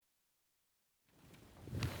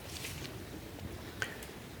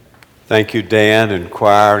Thank you, Dan, and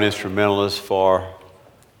choir and instrumentalists for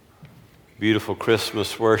beautiful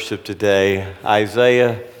Christmas worship today.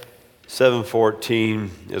 Isaiah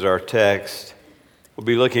 7:14 is our text. We'll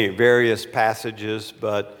be looking at various passages,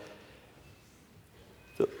 but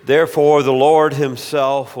therefore the Lord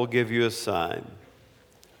himself will give you a sign.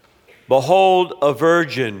 Behold, a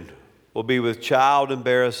virgin will be with child and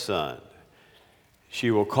bear a son.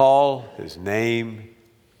 She will call his name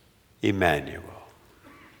Emmanuel.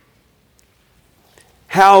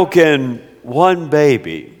 How can one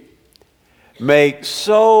baby make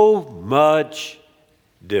so much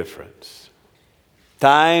difference?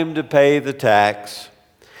 Time to pay the tax.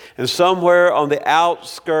 And somewhere on the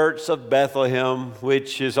outskirts of Bethlehem,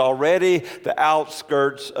 which is already the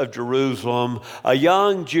outskirts of Jerusalem, a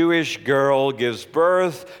young Jewish girl gives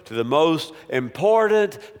birth to the most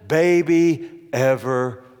important baby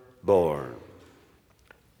ever born.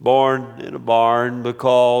 Born in a barn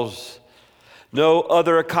because no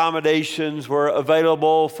other accommodations were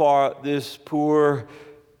available for this poor,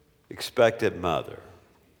 expectant mother.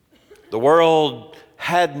 The world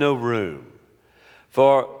had no room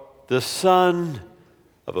for the son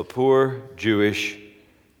of a poor Jewish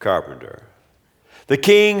carpenter. The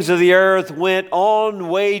kings of the earth went on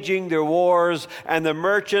waging their wars, and the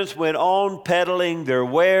merchants went on peddling their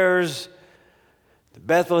wares. The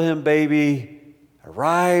Bethlehem baby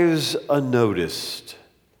arrives unnoticed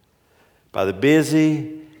by the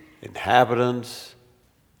busy inhabitants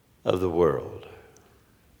of the world.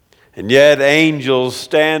 And yet angels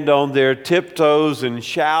stand on their tiptoes and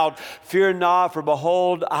shout, "Fear not, for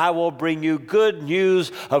behold, I will bring you good news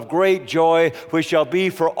of great joy, which shall be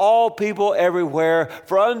for all people everywhere.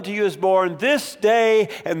 For unto you is born this day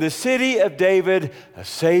in the city of David a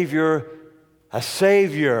Savior,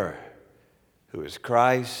 who is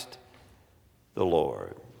Christ the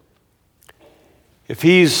Lord." If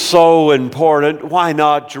he's so important, why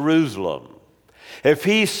not Jerusalem? If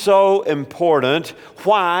he's so important,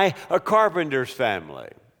 why a carpenter's family?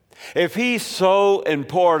 If he's so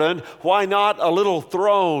important, why not a little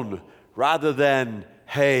throne rather than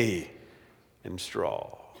hay and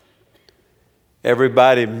straw?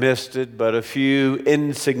 Everybody missed it, but a few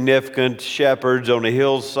insignificant shepherds on a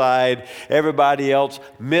hillside. Everybody else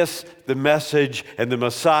missed the message and the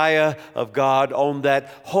Messiah of God on that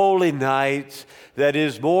holy night that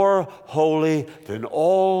is more holy than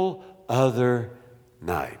all other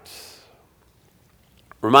nights.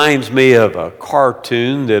 Reminds me of a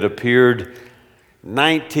cartoon that appeared in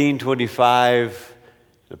 1925,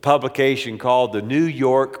 a publication called The New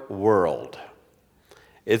York World.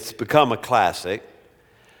 It's become a classic.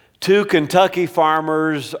 Two Kentucky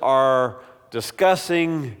farmers are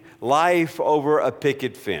discussing life over a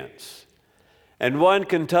picket fence. And one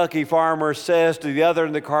Kentucky farmer says to the other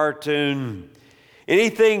in the cartoon,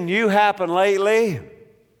 "Anything new happened lately?"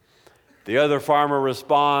 The other farmer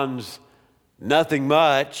responds, "Nothing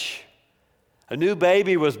much. A new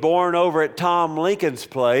baby was born over at Tom Lincoln's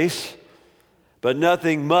place, but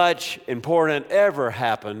nothing much important ever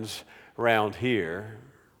happens around here."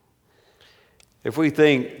 If we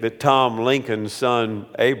think that Tom Lincoln's son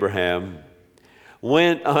Abraham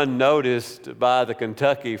went unnoticed by the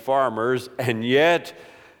Kentucky farmers and yet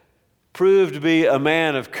proved to be a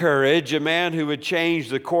man of courage, a man who would change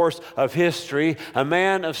the course of history, a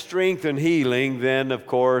man of strength and healing, then, of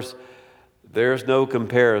course, there's no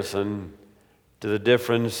comparison to the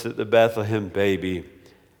difference that the Bethlehem baby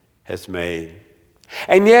has made.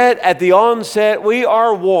 And yet, at the onset, we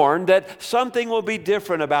are warned that something will be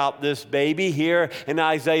different about this baby here in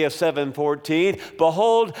Isaiah 7:14.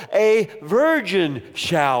 "Behold, a virgin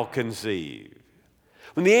shall conceive."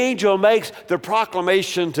 When the angel makes the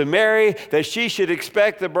proclamation to Mary that she should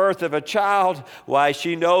expect the birth of a child, why,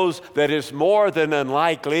 she knows that it's more than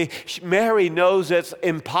unlikely. Mary knows it's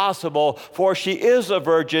impossible, for she is a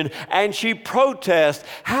virgin, and she protests,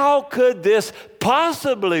 "How could this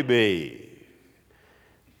possibly be?"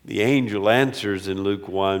 The angel answers in Luke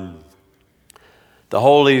 1, "The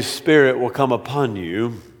Holy Spirit will come upon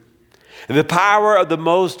you, and the power of the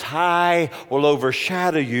Most High will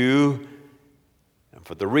overshadow you.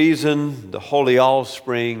 For the reason the holy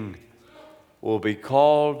offspring will be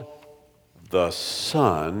called the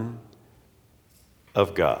Son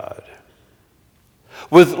of God."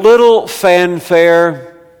 With little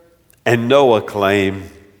fanfare and no acclaim,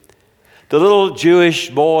 the little Jewish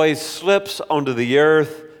boy slips onto the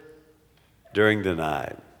earth during the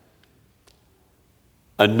night.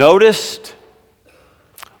 Unnoticed,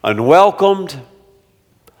 unwelcomed,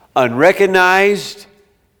 unrecognized,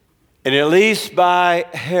 and at least by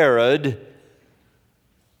Herod,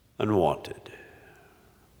 unwanted.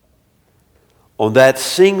 on that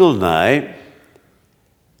single night,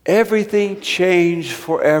 everything changed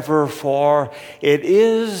forever, for it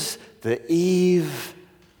is the eve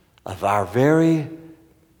of our very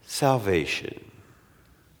salvation.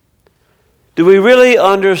 Do we really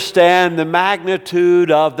understand the magnitude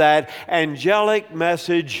of that angelic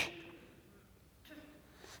message?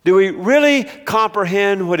 Do we really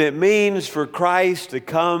comprehend what it means for Christ to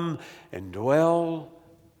come and dwell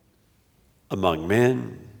among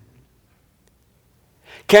men?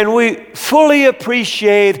 Can we fully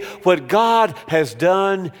appreciate what God has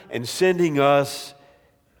done in sending us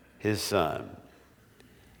His Son?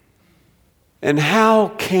 And how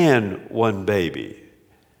can one baby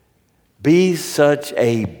be such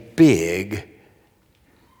a big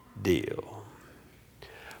deal?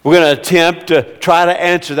 We're going to attempt to try to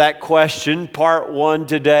answer that question, part 1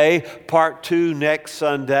 today, part 2 next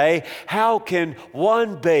Sunday. How can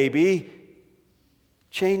one baby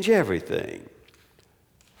change everything?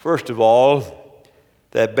 First of all,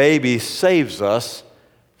 that baby saves us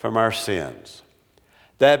from our sins.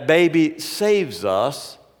 That baby saves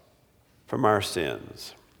us from our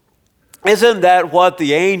sins. Isn't that what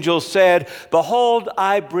the angel said? Behold,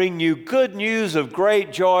 I bring you good news of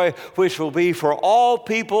great joy, which will be for all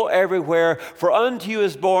people everywhere. For unto you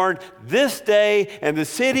is born this day in the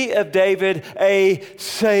city of David a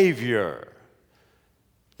Savior.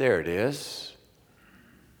 There it is.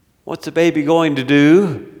 What's the baby going to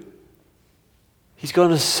do? He's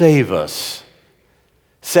going to save us.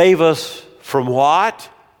 Save us from what?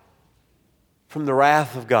 From the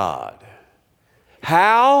wrath of God.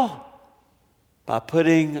 How? By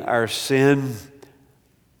putting our sin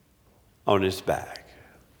on His back.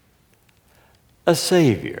 A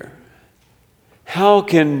Savior. How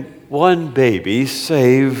can one baby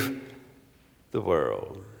save the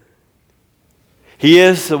world? He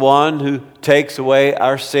is the one who takes away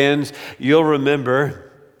our sins. You'll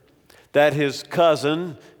remember that His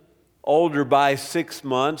cousin, older by 6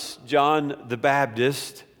 months, John the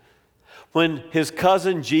Baptist, when his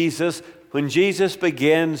cousin Jesus, when Jesus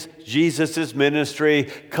begins Jesus' ministry,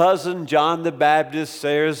 cousin John the Baptist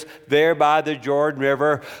says there by the Jordan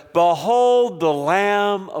River, behold the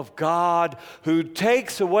Lamb of God who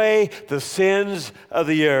takes away the sins of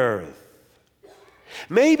the earth.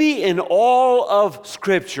 Maybe in all of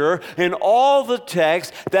Scripture, in all the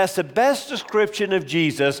text, that's the best description of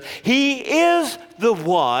Jesus. He is the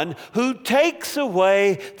one who takes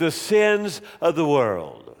away the sins of the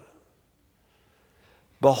world.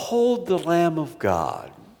 Behold the Lamb of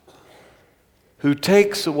God who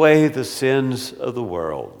takes away the sins of the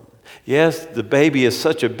world. Yes, the baby is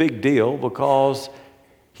such a big deal because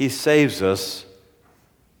He saves us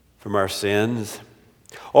from our sins.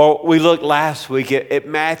 Or we looked last week at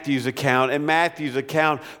Matthew's account. In Matthew's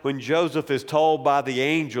account, when Joseph is told by the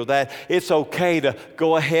angel that it's okay to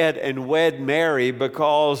go ahead and wed Mary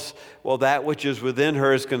because, well, that which is within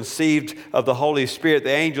her is conceived of the Holy Spirit,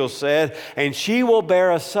 the angel said, and she will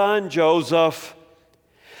bear a son, Joseph,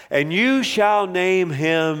 and you shall name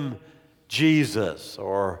him Jesus,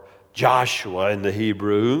 or Joshua in the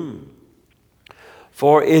Hebrew,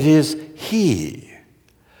 for it is He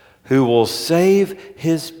who will save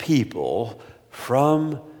His people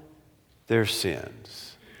from their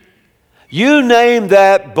sins. You name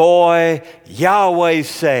that boy, Yahweh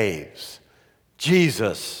saves.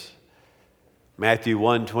 Jesus. Matthew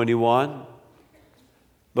 1:21.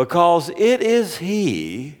 Because it is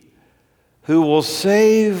He who will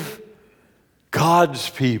save God's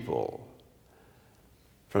people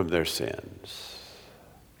from their sins.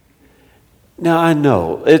 Now, I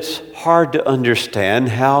know it's hard to understand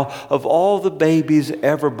how, of all the babies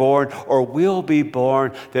ever born or will be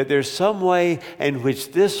born, that there's some way in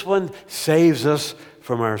which this one saves us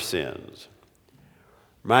from our sins.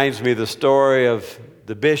 Reminds me of the story of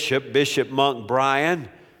the Bishop Monk Bryan.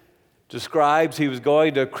 Describes he was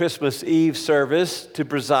going to a Christmas Eve service to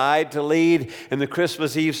preside, to lead in the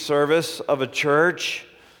Christmas Eve service of a church.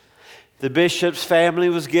 The bishop's family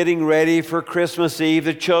was getting ready for Christmas Eve.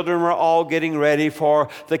 The children were all getting ready for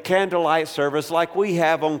the candlelight service like we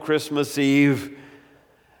have on Christmas Eve.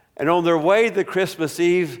 And on their way to the Christmas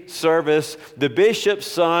Eve service, the bishop's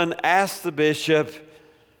son asked the bishop,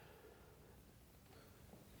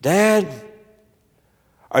 Dad,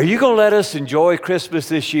 are you going to let us enjoy Christmas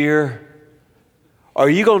this year? Or are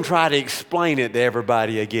you going to try to explain it to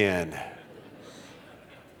everybody again?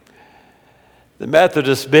 The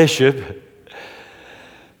Methodist bishop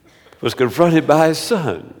was confronted by his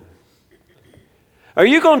son. Are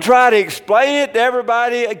you going to try to explain it to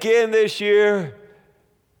everybody again this year?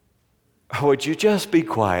 Or would you just be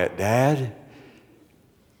quiet, Dad,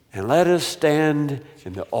 and let us stand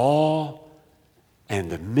in the awe and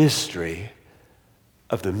the mystery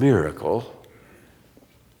of the miracle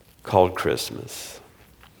called Christmas.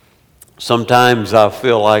 Sometimes I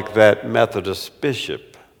feel like that Methodist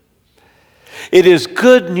bishop. It is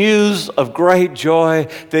good news of great joy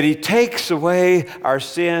that he takes away our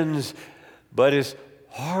sins, but it's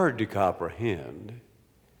hard to comprehend,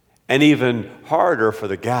 and even harder for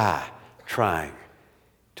the guy trying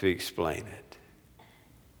to explain it.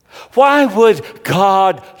 Why would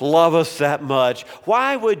God love us that much?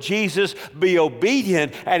 Why would Jesus be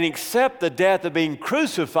obedient and accept the death of being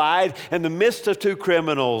crucified in the midst of two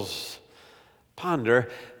criminals? Ponder,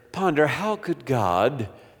 how could God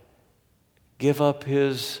give up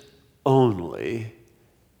his one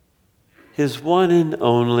and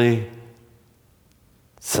only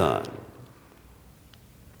Son?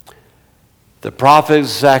 The prophet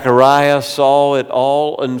Zechariah saw it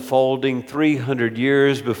all unfolding 300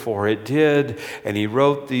 years before it did, and he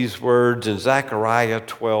wrote these words in Zechariah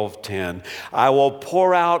 12:10. I will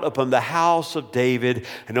pour out upon the house of David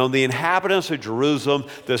and on the inhabitants of Jerusalem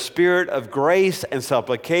the spirit of grace and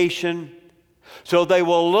supplication. So they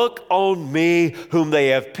will look on me whom they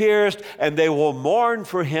have pierced, and they will mourn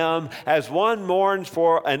for him as one mourns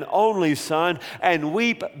for an only son, and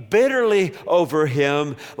weep bitterly over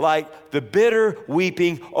him like the bitter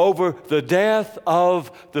weeping over the death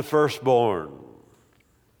of the firstborn.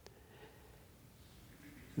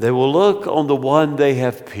 They will look on the one they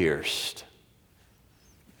have pierced.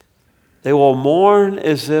 They will mourn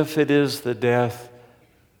as if it is the death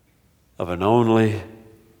of an only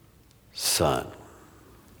son.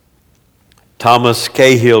 Thomas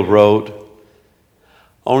Cahill wrote,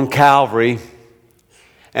 on Calvary,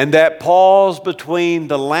 and that pause between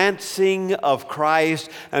the lancing of Christ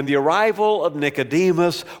and the arrival of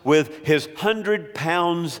Nicodemus with his 100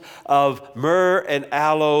 pounds of myrrh and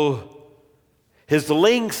aloe, his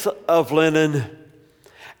length of linen,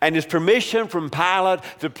 and his permission from Pilate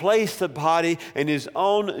to place the body in his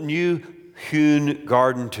own new hewn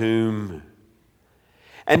garden tomb.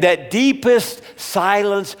 And that deepest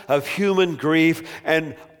silence of human grief,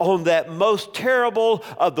 and on that most terrible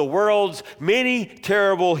of the world's many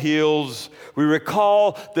terrible hills, we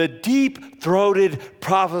recall the deep-throated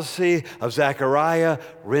prophecy of Zechariah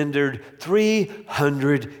rendered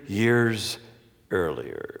 300 years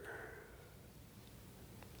earlier.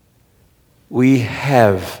 We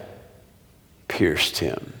have pierced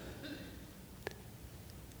him.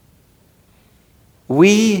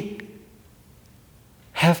 We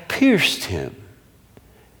have pierced him.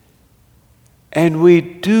 And we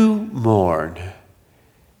do mourn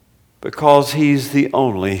because he's the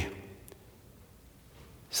only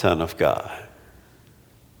Son of God.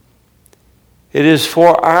 It is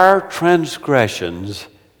for our transgressions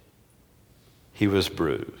he was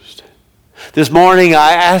bruised. This morning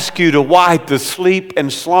I ask you to wipe the sleep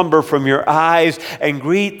and slumber from your eyes and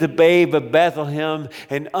greet the babe of Bethlehem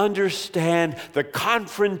and understand the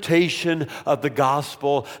confrontation of the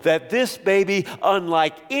gospel that this baby,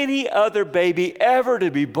 unlike any other baby ever to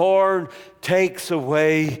be born, takes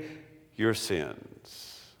away your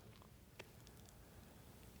sins.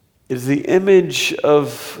 It is the image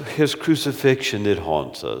of his crucifixion that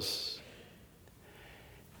haunts us.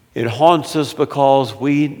 It haunts us because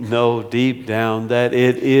we know deep down that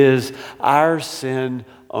it is our sin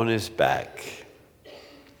on his back.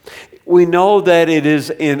 We know that it is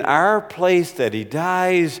in our place that he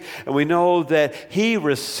dies, and we know that he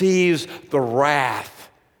receives the wrath.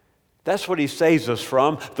 That's what he saves us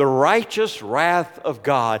from, the righteous wrath of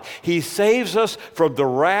God. He saves us from the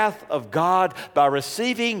wrath of God by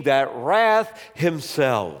receiving that wrath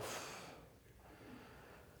himself.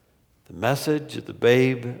 The message of the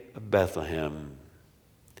babe of Bethlehem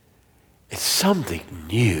is something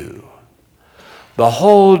new.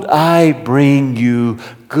 Behold, I bring you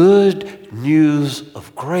good news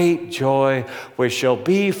of great joy, which shall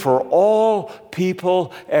be for all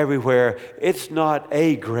people everywhere. It's not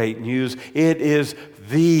a great news. It is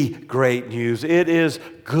the great news. It is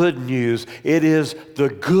good news. It is the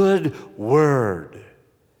good word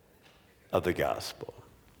of the gospel.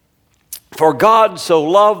 For God so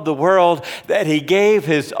loved the world that he gave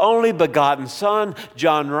his only begotten Son,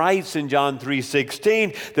 John writes in John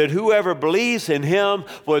 3:16, that whoever believes in him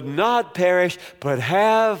would not perish, but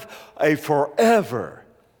have a forever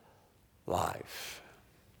life.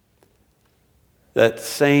 That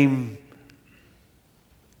same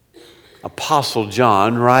Apostle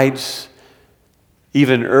John writes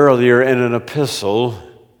even earlier in an epistle,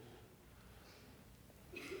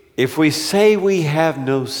 if we say we have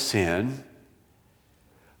no sin,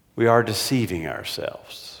 we are deceiving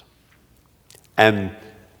ourselves. And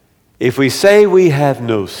if we say we have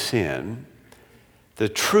no sin, the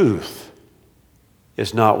truth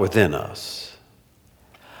is not within us.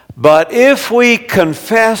 But if we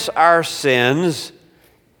confess our sins,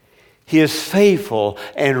 He is faithful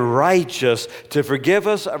and righteous to forgive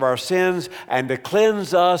us of our sins and to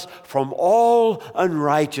cleanse us from all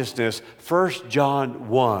unrighteousness. 1 John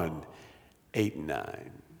 1, 8 and 9.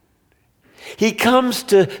 He comes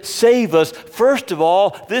to save us. First of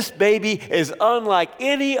all, this baby is unlike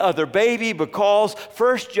any other baby because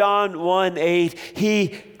 1 John 1, 8, He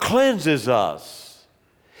cleanses us.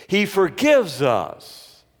 He forgives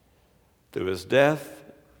us through His death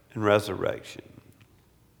and resurrection.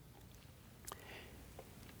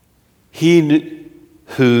 He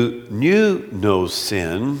who knew no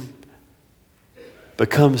sin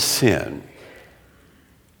becomes sin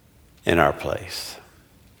in our place.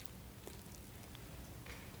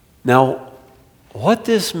 Now, what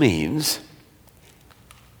this means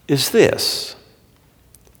is this.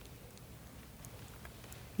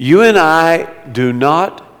 You and I do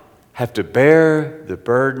not have to bear the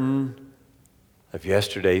burden of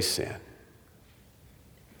yesterday's sin.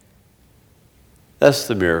 That's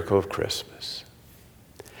the miracle of Christmas.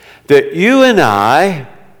 That you and I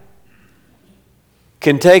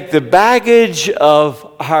can take the baggage of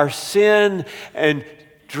our sin and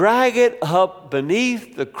drag it up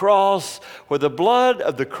beneath the cross where the blood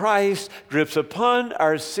of the Christ drips upon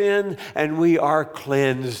our sin and we are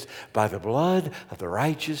cleansed by the blood of the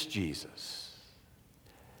righteous Jesus.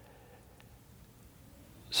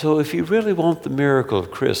 So if you really want the miracle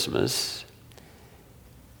of Christmas,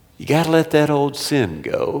 you got to let that old sin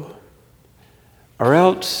go, or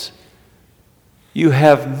else you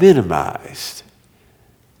have minimized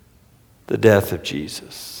the death of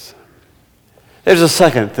Jesus. There's a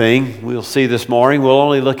second thing we'll see this morning. We'll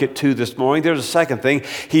only look at two this morning. There's a second thing.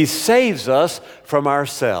 He saves us from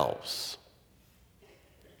ourselves.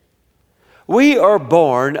 We are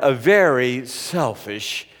born a very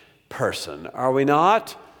selfish person, are we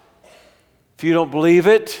not? If you don't believe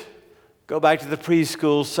it, go back to the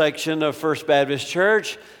preschool section of First Baptist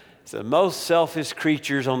Church. It's the most selfish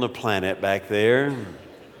creatures on the planet back there.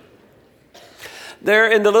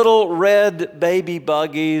 They're in the little red baby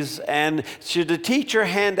buggies, and should the teacher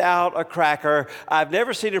hand out a cracker, I've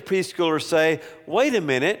never seen a preschooler say, wait a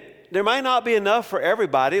minute, there might not be enough for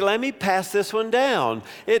everybody. Let me pass this one down.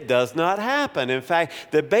 It does not happen. In fact,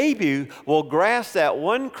 the baby will grasp that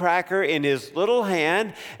one cracker in his little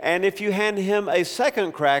hand, and if you hand him a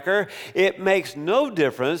second cracker, it makes no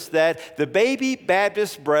difference that the baby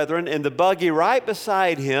Baptist brethren in the buggy right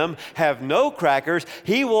beside him have no crackers.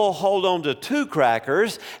 He will hold on to two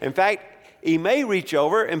crackers. In fact, he may reach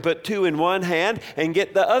over and put two in one hand and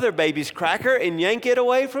get the other baby's cracker and yank it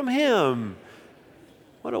away from him.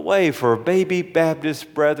 What a way for baby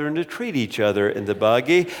Baptist brethren to treat each other in the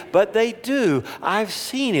buggy. But they do. I've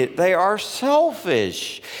seen it. They are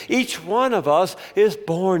selfish. Each one of us is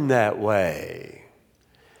born that way.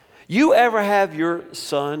 You ever have your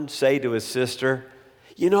son say to his sister,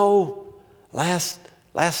 you know, last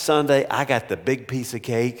Sunday I got the big piece of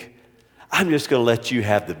cake. I'm just going to let you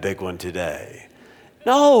have the big one today.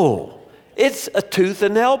 No, it's a tooth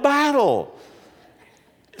and nail battle.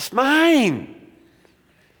 It's mine.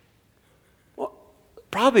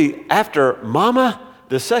 Probably after mama,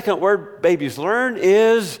 the second word babies learn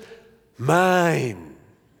is mine.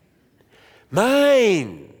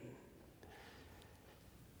 Mine.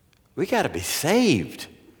 We got to be saved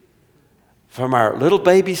from our little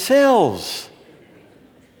baby selves.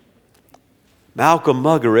 Malcolm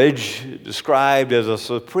Muggeridge, described as a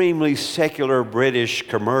supremely secular British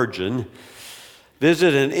curmudgeon,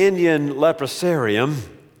 visited an Indian leprosarium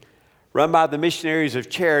run by the Missionaries of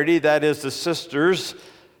Charity, that is the sisters,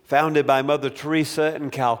 founded by Mother Teresa in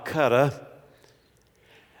Calcutta.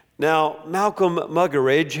 Now, Malcolm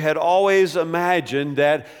Muggeridge had always imagined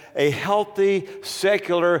that a healthy,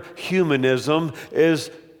 secular humanism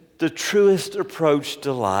is the truest approach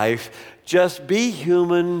to life. Just be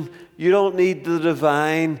human. You don't need the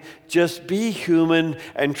divine. Just be human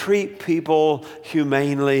and treat people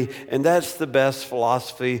humanely. And that's the best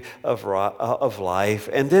philosophy of life.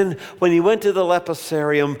 And then when he went to the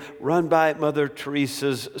leprosarium run by Mother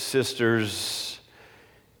Teresa's sisters,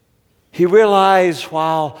 he realized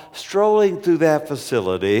while strolling through that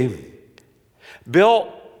facility, built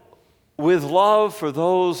with love for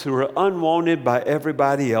those who were unwanted by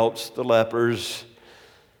everybody else, the lepers,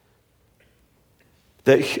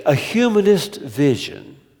 that a humanist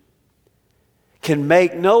vision can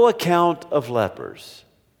make no account of lepers,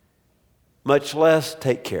 much less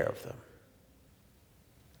take care of them.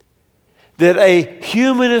 That a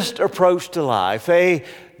humanist approach to life, a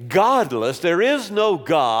godless, there is no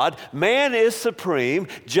God, man is supreme,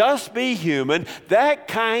 just be human, that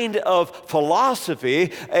kind of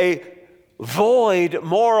philosophy, a void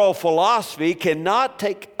moral philosophy, cannot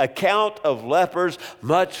take account of lepers,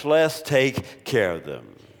 much less take care of them.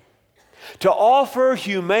 To offer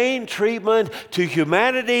humane treatment to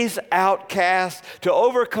humanity's outcasts, to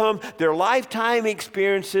overcome their lifetime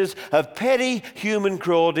experiences of petty human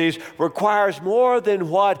cruelties, requires more than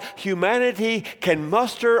what humanity can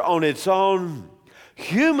muster on its own.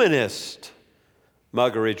 Humanist,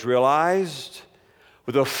 Muggeridge realized,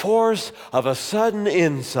 with the force of a sudden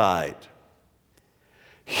insight.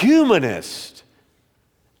 Humanists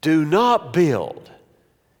do not build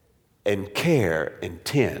and care and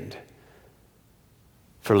tend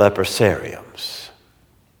for leprosariums.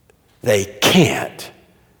 They can't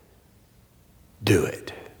do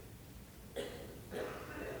it.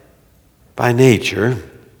 By nature,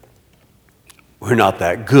 we're not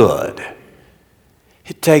that good.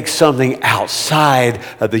 It takes something outside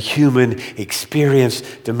of the human experience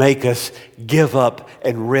to make us give up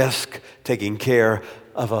and risk taking care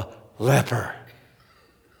of a leper.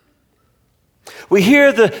 We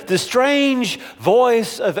hear the strange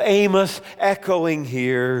voice of Amos echoing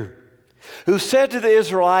here, who said to the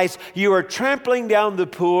Israelites, "You are trampling down the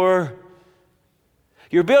poor.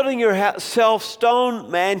 You're building yourself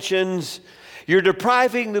stone mansions. You're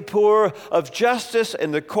depriving the poor of justice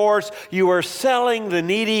in the courts. You are selling the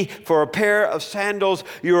needy for a pair of sandals.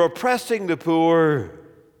 You're oppressing the poor."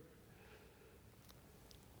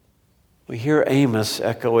 We hear Amos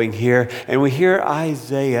echoing here, and we hear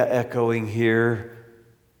Isaiah echoing here,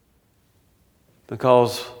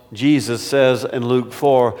 because Jesus says in Luke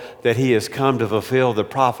 4 that he has come to fulfill the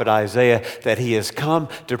prophet Isaiah, that he has come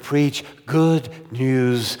to preach good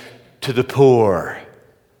news to the poor.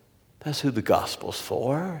 That's who the gospel's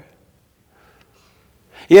for.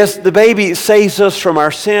 Yes, the baby saves us from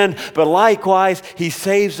our sin, but likewise, he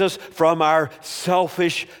saves us from our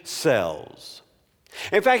selfish selves.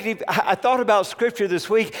 In fact, I thought about Scripture this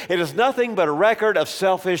week. It is nothing but a record of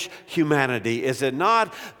selfish humanity, is it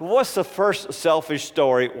not? What's the first selfish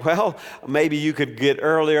story? Well, maybe you could get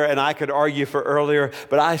earlier, and I could argue for earlier,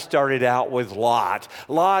 but I started out with Lot.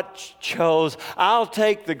 Lot chose, I'll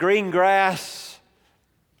take the green grass,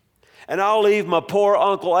 and I'll leave my poor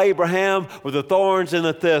Uncle Abraham with the thorns and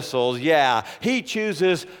the thistles. Yeah, he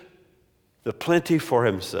chooses the plenty for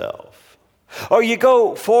himself. Or you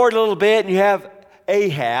go forward a little bit, and you have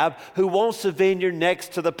Ahab, who wants the vineyard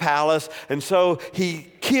next to the palace, and so he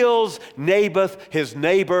kills Naboth, his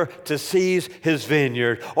neighbor, to seize his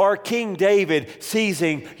vineyard. Or King David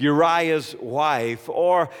seizing Uriah's wife.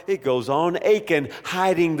 Or it goes on, Achan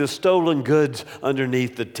hiding the stolen goods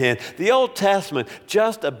underneath the tent. The Old Testament,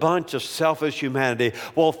 just a bunch of selfish humanity.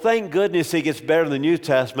 Well, thank goodness it gets better in the New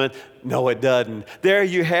Testament. No, it doesn't. There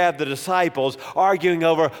you have the disciples arguing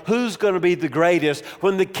over who's going to be the greatest.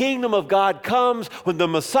 When the kingdom of God comes, when the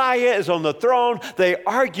Messiah is on the throne, they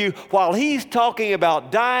argue while he's talking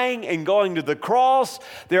about dying and going to the cross.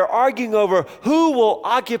 They're arguing over who will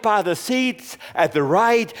occupy the seats at the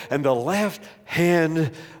right and the left hand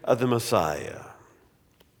of the Messiah.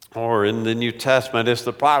 Or in the New Testament, it's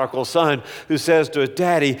the prodigal son who says to his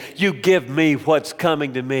daddy, "You give me what's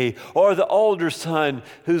coming to me." Or the older son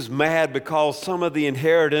who's mad because some of the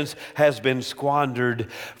inheritance has been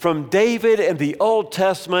squandered. From David in the Old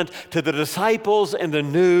Testament to the disciples in the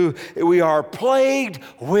New, we are plagued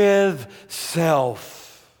with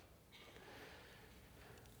self.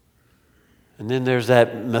 And then there's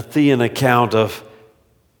that Matthean account of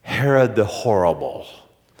Herod the Horrible.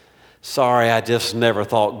 Sorry, I just never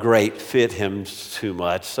thought great fit him too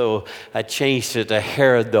much, so I changed it to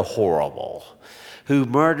Herod the Horrible, who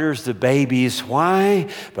murders the babies. Why?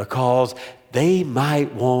 Because the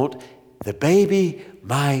baby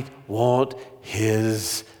might want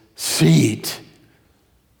his seat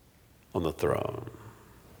on the throne.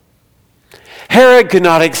 Herod could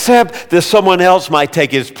not accept that someone else might take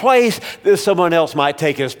his place, that someone else might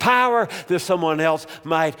take his power, that someone else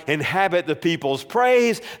might inhabit the people's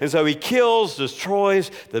praise, and so he kills, destroys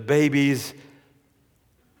the babies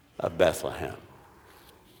of Bethlehem.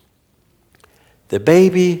 The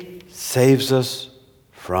baby saves us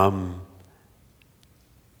from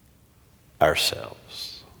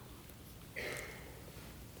ourselves.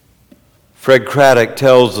 Fred Craddock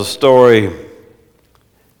tells the story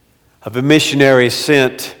of a missionary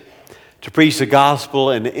sent to preach the gospel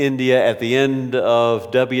in India at the end of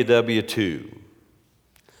WW2.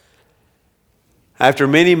 After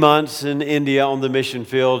many months in India on the mission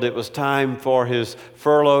field, it was time for his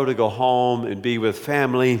furlough to go home and be with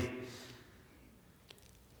family.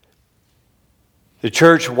 The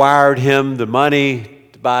church wired him the money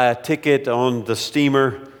to buy a ticket on the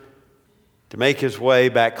steamer to make his way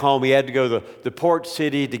back home. He had to go to the port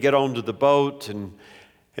city to get onto the boat, and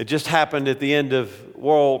it just happened at the end of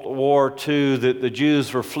World War II that the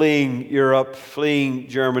Jews were fleeing Europe, fleeing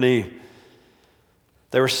Germany.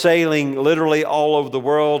 They were sailing literally all over the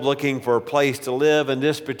world looking for a place to live. In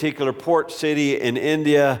this particular port city in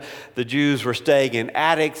India, the Jews were staying in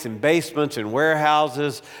attics and basements and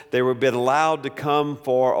warehouses. They were been allowed to come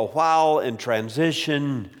for a while in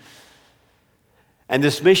transition. And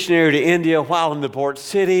this missionary to India, while in the port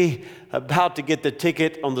city, about to get the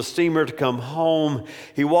ticket on the steamer to come home,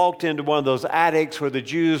 he walked into one of those attics where the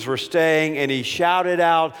Jews were staying, and he shouted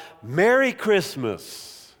out, "Merry Christmas!"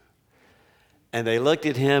 And they looked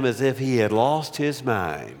at him as if he had lost his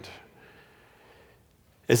mind,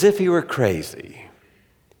 as if he were crazy.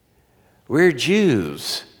 "We're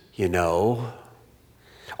Jews, you know."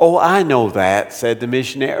 "Oh, I know that," said the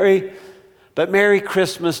missionary, "but Merry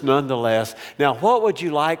Christmas nonetheless. Now, what would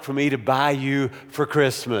you like for me to buy you for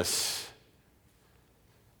Christmas?"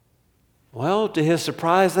 Well, to his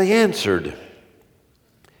surprise, they answered,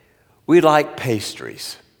 "We'd like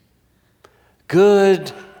pastries.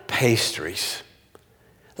 Good pastries,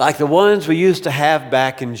 like the ones we used to have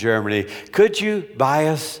back in Germany. Could you buy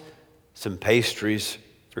us some pastries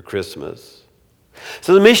for Christmas?"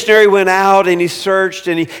 So the missionary went out and he searched,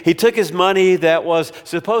 and he took his money that was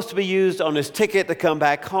supposed to be used on his ticket to come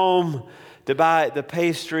back home to buy the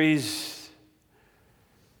pastries.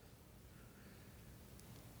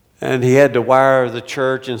 And he had to wire the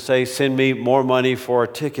church and say, "Send me more money for a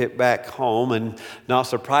ticket back home." And not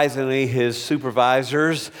surprisingly, his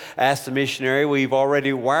supervisors asked the missionary, "We've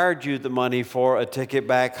already wired you the money for a ticket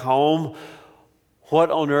back home.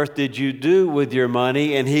 What on earth did you do with your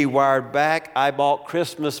money?" And he wired back, "I bought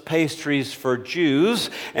Christmas pastries for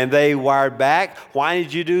Jews." And they wired back, "Why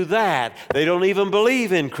did you do that? They don't even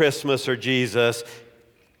believe in Christmas or Jesus."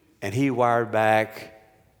 And he wired back,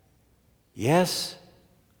 "Yes,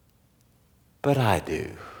 but I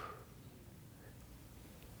do.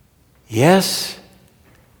 Yes,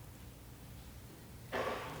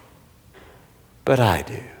 but I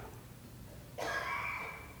do."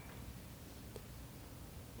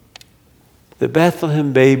 The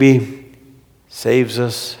Bethlehem baby saves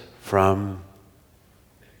us from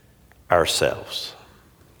ourselves.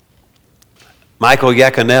 Michael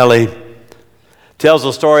Yaconelli tells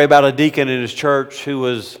a story about a deacon in his church who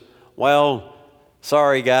was,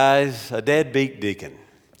 sorry guys, a deadbeat deacon.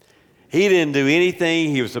 He didn't do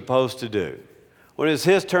anything he was supposed to do. When it was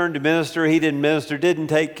his turn to minister, he didn't minister, didn't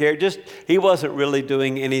take care, he wasn't really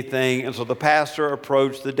doing anything. And so the pastor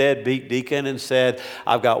approached the deadbeat deacon and said,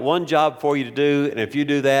 "I've got one job for you to do, and if you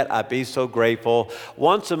do that, I'd be so grateful.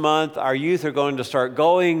 Once a month, our youth are going to start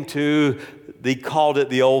going to," they called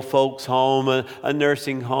it the old folks home, a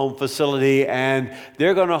nursing home facility, and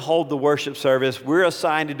they're going to hold the worship service. We're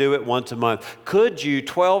assigned to do it once a month. Could you,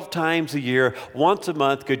 12 times a year, once a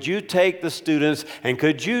month, could you take the students and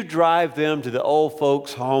could you drive them to the old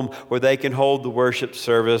folks home where they can hold the worship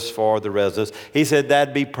service for the residents? He said,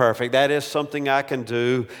 "That'd be perfect. That is something I can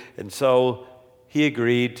do." And so he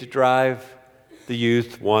agreed to drive the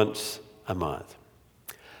youth once a month.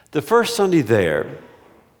 The first Sunday there,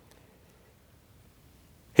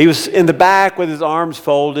 he was in the back with his arms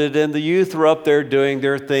folded, and the youth were up there doing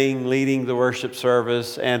their thing, leading the worship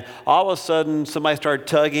service. And all of a sudden, somebody started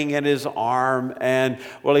tugging at his arm. And,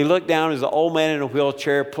 he looked down, there's an old man in a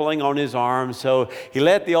wheelchair pulling on his arm. So he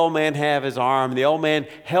let the old man have his arm. The old man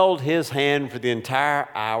held his hand for the entire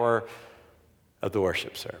hour of the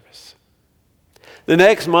worship service. The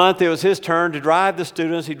next month, it was his turn to drive the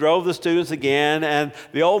students. He drove the students again, and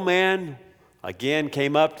the old man again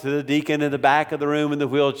came up to the deacon in the back of the room in the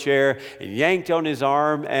wheelchair and yanked on his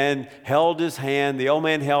arm and held his hand. The old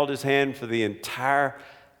man held his hand for the entire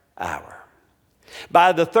hour.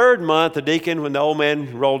 By the third month, the deacon, when the old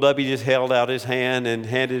man rolled up, he just held out his hand and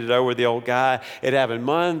handed it over to the old guy. It happened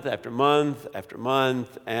month after month after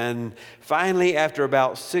month. And finally, after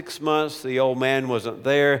about 6 months, the old man wasn't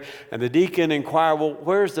there. And the deacon inquired,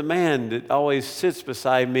 "Where's the man that always sits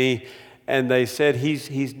beside me?" And they said,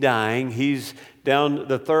 he's dying. He's down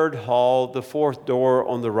the third hall, the fourth door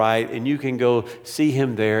on the right, and you can go see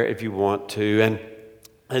him there if you want to. And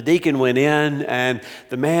the deacon went in, and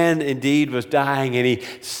the man indeed was dying, and he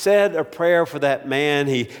said a prayer for that man.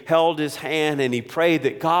 He held his hand, and he prayed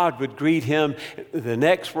that God would greet him in the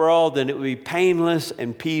next world, and it would be painless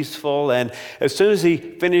and peaceful. And as soon as he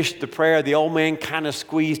finished the prayer, the old man kind of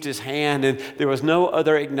squeezed his hand, and there was no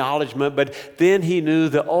other acknowledgement. But then he knew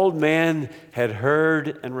the old man had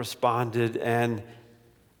heard and responded, and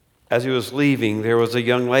as he was leaving, there was a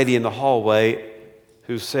young lady in the hallway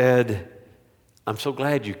who said, "I'm so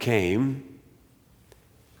glad you came.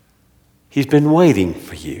 He's been waiting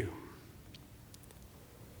for you."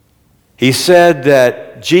 He said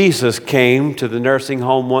that Jesus came to the nursing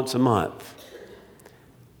home once a month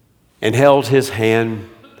and held his hand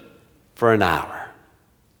for an hour.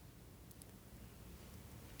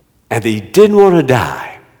 And he didn't want to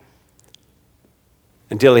die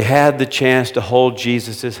until he had the chance to hold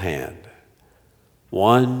Jesus' hand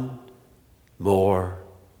one more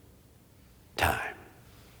time.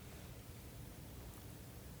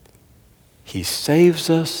 He saves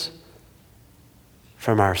us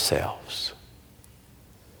from ourselves.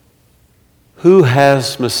 Who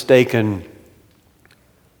has mistaken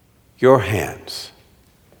your hands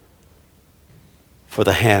for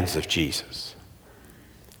the hands of Jesus?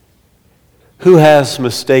 Who has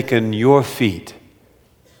mistaken your feet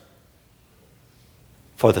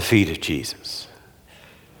for the feet of Jesus?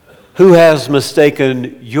 Who has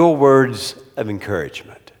mistaken your words of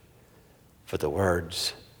encouragement for the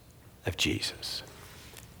words of Jesus?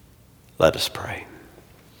 Let us pray.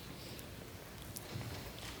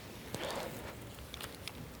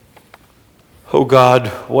 Oh God,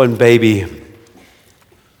 one baby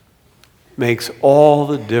makes all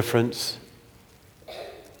the difference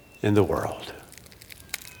in the world.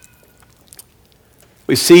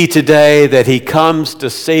 We see today that he comes to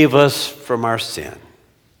save us from our sin,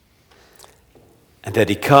 and that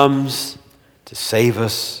he comes to save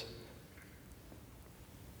us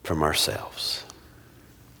from ourselves.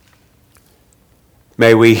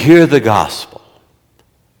 May we hear the gospel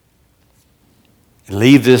and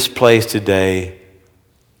leave this place today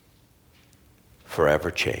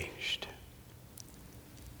forever changed.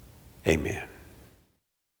 Amen.